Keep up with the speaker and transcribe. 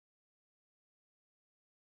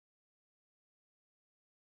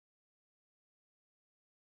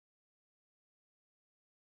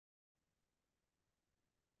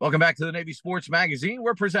Welcome back to the Navy Sports Magazine.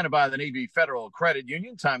 We're presented by the Navy Federal Credit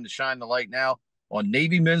Union. Time to shine the light now on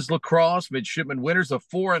Navy men's lacrosse. Midshipman winners of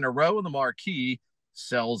 4 in a row, and the marquee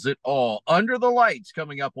sells it all. Under the Lights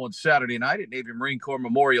coming up on Saturday night at Navy Marine Corps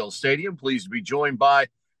Memorial Stadium. Pleased to be joined by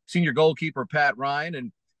senior goalkeeper Pat Ryan.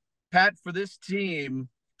 And Pat, for this team,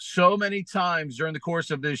 so many times during the course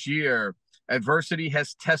of this year, adversity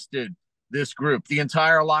has tested this group, the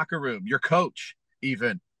entire locker room, your coach,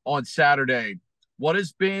 even on Saturday. What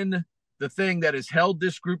has been the thing that has held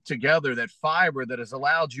this group together, that fiber that has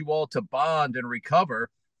allowed you all to bond and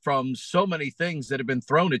recover from so many things that have been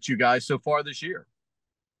thrown at you guys so far this year?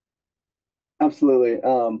 Absolutely.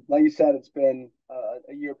 Like you said, it's been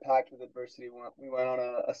a year packed with adversity. We went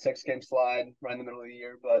on a six-game slide right in the middle of the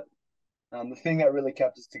year, but the thing that really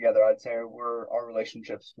kept us together, I'd say, were our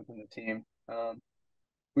relationships within the team.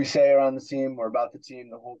 We say around the team, we're about the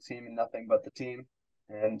team, the whole team, and nothing but the team.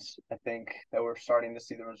 And I think that we're starting to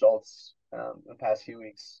see the results the past few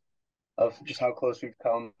weeks of just how close we've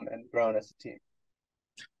come and grown as a team.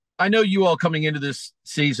 I know you all coming into this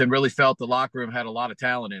season really felt the locker room had a lot of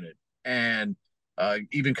talent in it. And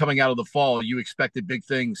even coming out of the fall, you expected big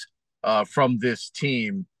things from this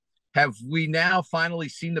team. Have we now finally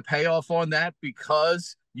seen the payoff on that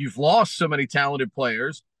because you've lost so many talented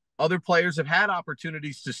players? Other players have had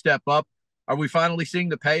opportunities to step up. Are we finally seeing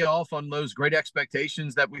the payoff on those great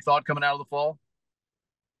expectations that we thought coming out of the fall?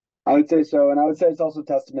 I would say so, and I would say it's also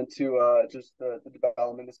testament to just the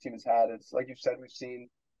development this team has had. It's like you said, we've seen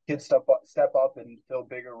kids step up and fill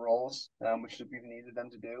bigger roles, which we've needed them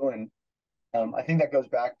to do, and I think that goes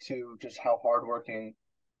back to just how hardworking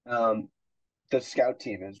um, the scout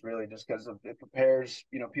team is. Really, just because it prepares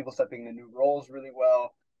people stepping into new roles really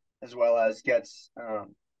well as gets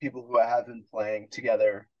people who have been playing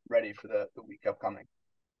together ready for the week upcoming.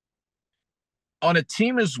 On a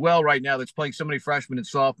team as well right now that's playing so many freshmen and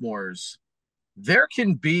sophomores, there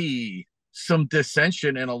can be some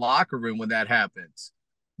dissension in a locker room when that happens.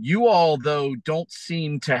 You all, though, don't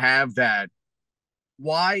seem to have that.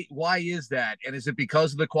 Why is that? And is it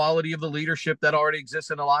because of the quality of the leadership that already exists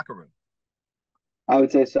in the locker room? I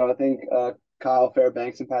would say so. I think Kyle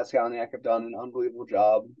Fairbanks and Pat Skalniak have done an unbelievable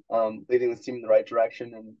job leading this team in the right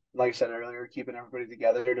direction. And like I said earlier, keeping everybody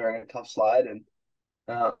together during a tough slide. And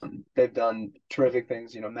they've done terrific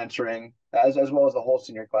things, mentoring, as well as the whole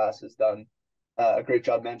senior class has done a great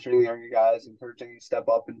job mentoring the younger guys, encouraging them to step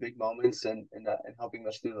up in big moments and helping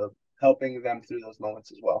them through those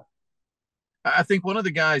moments as well. I think one of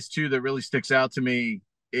the guys too that really sticks out to me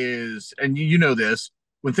is, and you know this,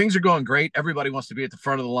 when things are going great, everybody wants to be at the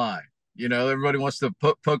front of the line. You know, everybody wants to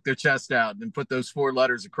poke their chest out and put those 4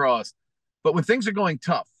 letters across. But when things are going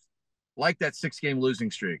tough, like that 6-game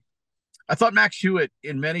losing streak, I thought Max Hewitt,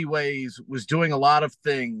 in many ways, was doing a lot of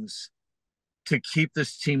things to keep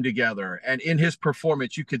this team together. And in his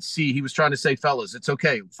performance, you could see he was trying to say, fellas, it's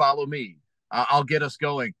okay. Follow me. I'll get us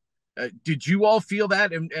going. Did you all feel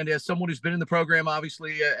that? And as someone who's been in the program,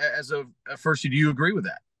 obviously, as a first, do you agree with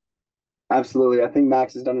that? Absolutely. I think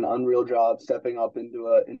Max has done an unreal job stepping up into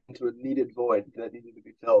a needed void that needed to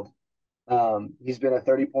be filled. He's been a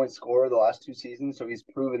 30-point scorer the last 2 seasons, so he's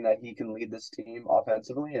proven that he can lead this team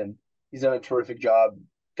offensively, and he's done a terrific job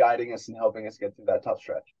guiding us and helping us get through that tough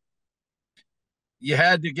stretch. You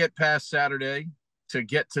had to get past Saturday to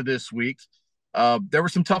get to this week. There were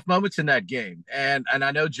some tough moments in that game, and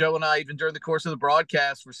I know Joe and I, even during the course of the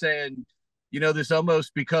broadcast, were saying, this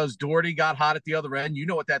almost because Doherty got hot at the other end. You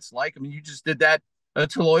know what that's like. I mean, you just did that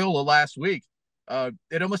to Loyola last week.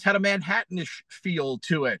 It almost had a Manhattanish feel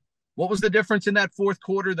to it. What was the difference in that fourth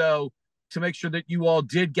quarter, though, to make sure that you all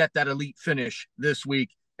did get that elite finish this week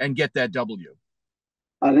and get that W?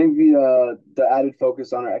 I think the added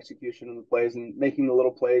focus on our execution of the plays and making the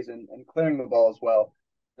little plays and clearing the ball as well.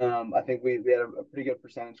 I think we had a pretty good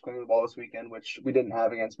percentage clearing the ball this weekend, which we didn't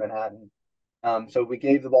have against Manhattan. So we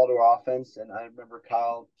gave the ball to our offense, and I remember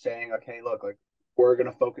Kyle saying, "Okay, look, like we're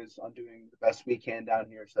going to focus on doing the best we can down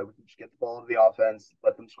here, so that we can just get the ball to the offense,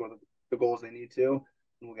 let them score the goals they need to,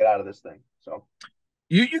 and we'll get out of this thing." So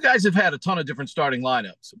You guys have had a ton of different starting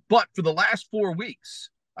lineups, but for the last 4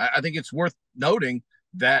 weeks, I think it's worth noting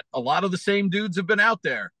that a lot of the same dudes have been out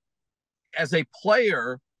there. As a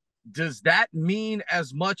player, does that mean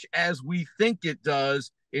as much as we think it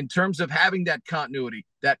does in terms of having that continuity,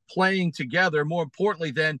 that playing together, more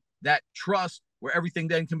importantly than that trust where everything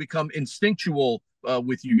then can become instinctual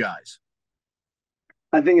with you guys?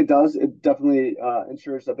 I think it does. It definitely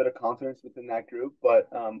ensures a bit of confidence within that group. But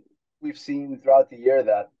we've seen throughout the year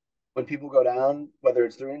that when people go down, whether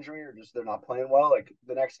it's through injury or just they're not playing well, like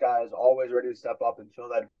the next guy is always ready to step up and fill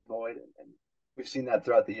that void. And we've seen that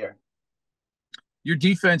throughout the year. Your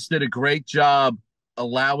defense did a great job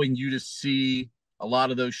allowing you to see a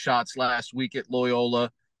lot of those shots last week at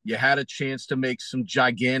Loyola. You had a chance to make some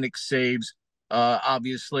gigantic saves.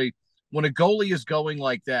 Obviously, when a goalie is going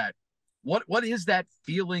like that, what is that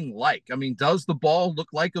feeling like? I mean, does the ball look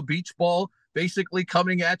like a beach ball basically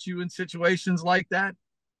coming at you in situations like that?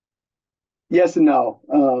 Yes and no.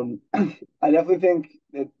 I definitely think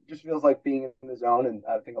it just feels like being in the zone, and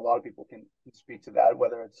I think a lot of people can speak to that,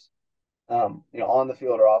 whether it's on the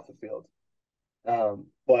field or off the field.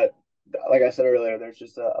 But like I said earlier, there's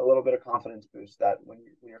just a little bit of confidence boost that when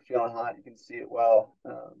you're feeling hot, you can see it well,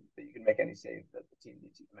 that you can make any save that the team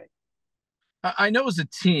needs you to make. I know as a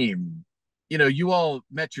team, you all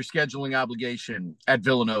met your scheduling obligation at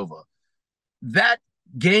Villanova. That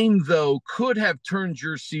game, though, could have turned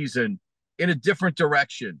your season in a different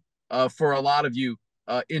direction for a lot of you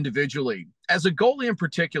individually. As a goalie in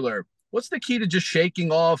particular, what's the key to just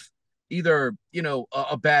shaking off either,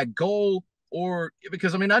 a bad goal or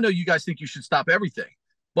because, I mean, I know you guys think you should stop everything,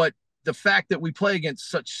 but the fact that we play against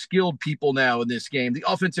such skilled people now in this game, the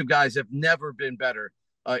offensive guys have never been better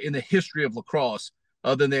in the history of lacrosse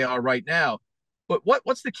than they are right now. But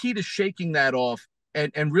what's the key to shaking that off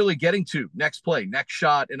and really getting to next play, next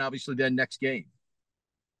shot, and obviously then next game?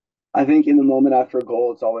 I think in the moment after a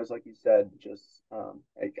goal, it's always like you said, just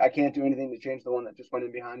I can't do anything to change the one that just went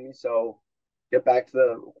in behind me. So get back to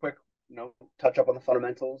the quick, touch up on the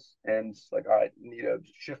fundamentals and like, all right, need to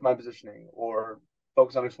shift my positioning or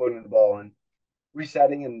focus on exploding the ball and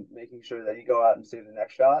resetting and making sure that you go out and save the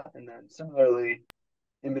next shot. And then similarly,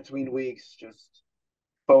 in between weeks, just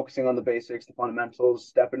focusing on the basics, the fundamentals,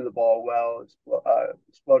 step into the ball well,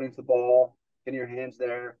 exploding to the ball, getting your hands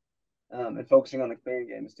there, and focusing on the clearing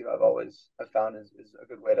games too. I've found is a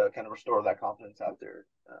good way to kind of restore that confidence after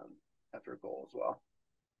a goal as well.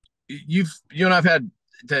 You and I've had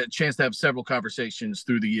the chance to have several conversations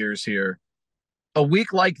through the years here. A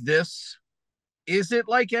week like this, is it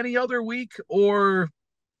like any other week, or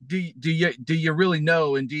do you really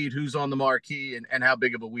know indeed who's on the marquee and how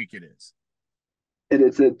big of a week it is?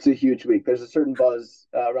 It's a huge week. There's a certain buzz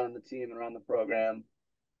around the team and around the program.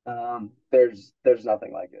 There's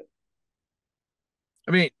nothing like it.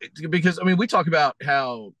 I mean, because I mean, we talk about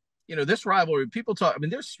how this rivalry. People talk. I mean,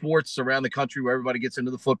 there's sports around the country where everybody gets into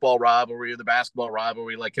the football rivalry or the basketball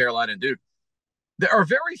rivalry, like Carolina and Duke. There are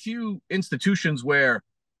very few institutions where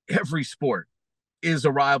every sport is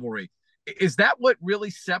a rivalry. Is that what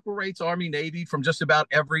really separates Army Navy from just about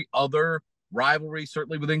every other rivalry,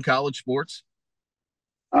 certainly within college sports?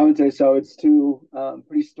 I would say so. It's two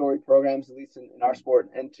pretty storied programs, at least in our sport,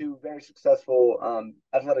 and two very successful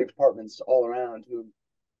athletic departments all around who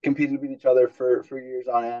competed with each other for years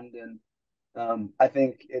on end. And I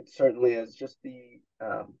think it certainly is just the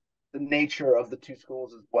nature of the two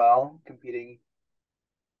schools as well, competing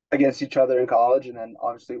against each other in college and then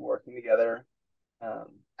obviously working together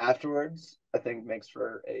afterwards. I think makes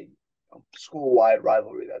for a school wide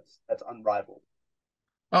rivalry that's unrivaled.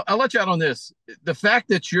 I'll let you out on this. The fact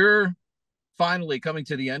that you're finally coming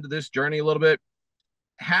to the end of this journey a little bit,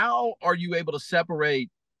 how are you able to separate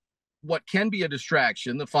what can be a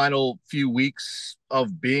distraction, the final few weeks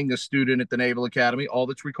of being a student at the Naval Academy, all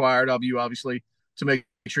that's required of you, obviously, to make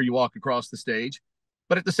sure you walk across the stage,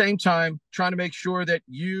 but at the same time, trying to make sure that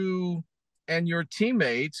you and your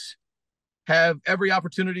teammates have every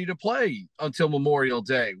opportunity to play until Memorial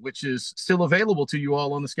Day, which is still available to you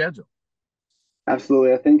all on the schedule?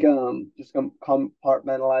 Absolutely. I think just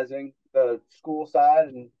compartmentalizing the school side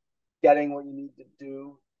and getting what you need to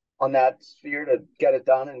do on that sphere to get it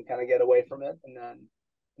done and kind of get away from it, and then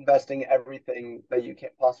investing everything that you can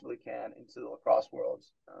possibly can into the lacrosse world.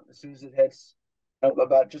 As soon as it hits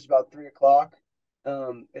about 3 o'clock,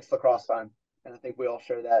 it's lacrosse time, and I think we all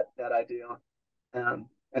share that idea,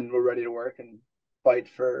 and we're ready to work and fight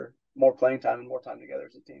for more playing time and more time together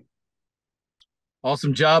as a team.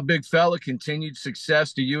 Awesome job, big fella. Continued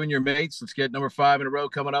success to you and your mates. Let's get number 5 in a row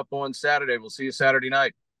coming up on Saturday. We'll see you Saturday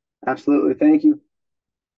night. Absolutely. Thank you.